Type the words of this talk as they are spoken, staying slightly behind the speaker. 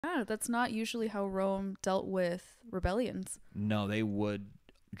Yeah, that's not usually how Rome dealt with rebellions. No, they would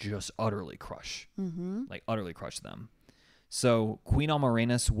just utterly crush, Mm-hmm. like utterly crush them. So Queen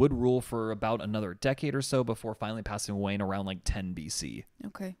Almarenas would rule for about another decade or so before finally passing away in around like 10 BC.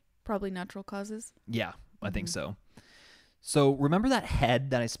 Okay. Probably natural causes. Yeah, I think Mhm. so. So remember that head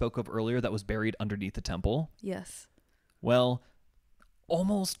that I spoke of earlier that was buried underneath the temple? Yes. Well,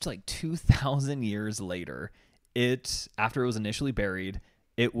 almost like 2,000 years later, after it was initially buried,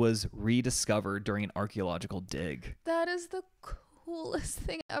 it was rediscovered during an archaeological dig. That is the coolest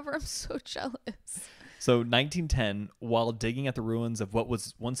thing ever. I'm so jealous. So 1910, while digging at the ruins of what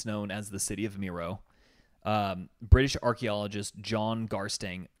was once known as the city of Meroe, British archaeologist John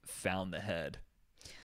Garstang found the head.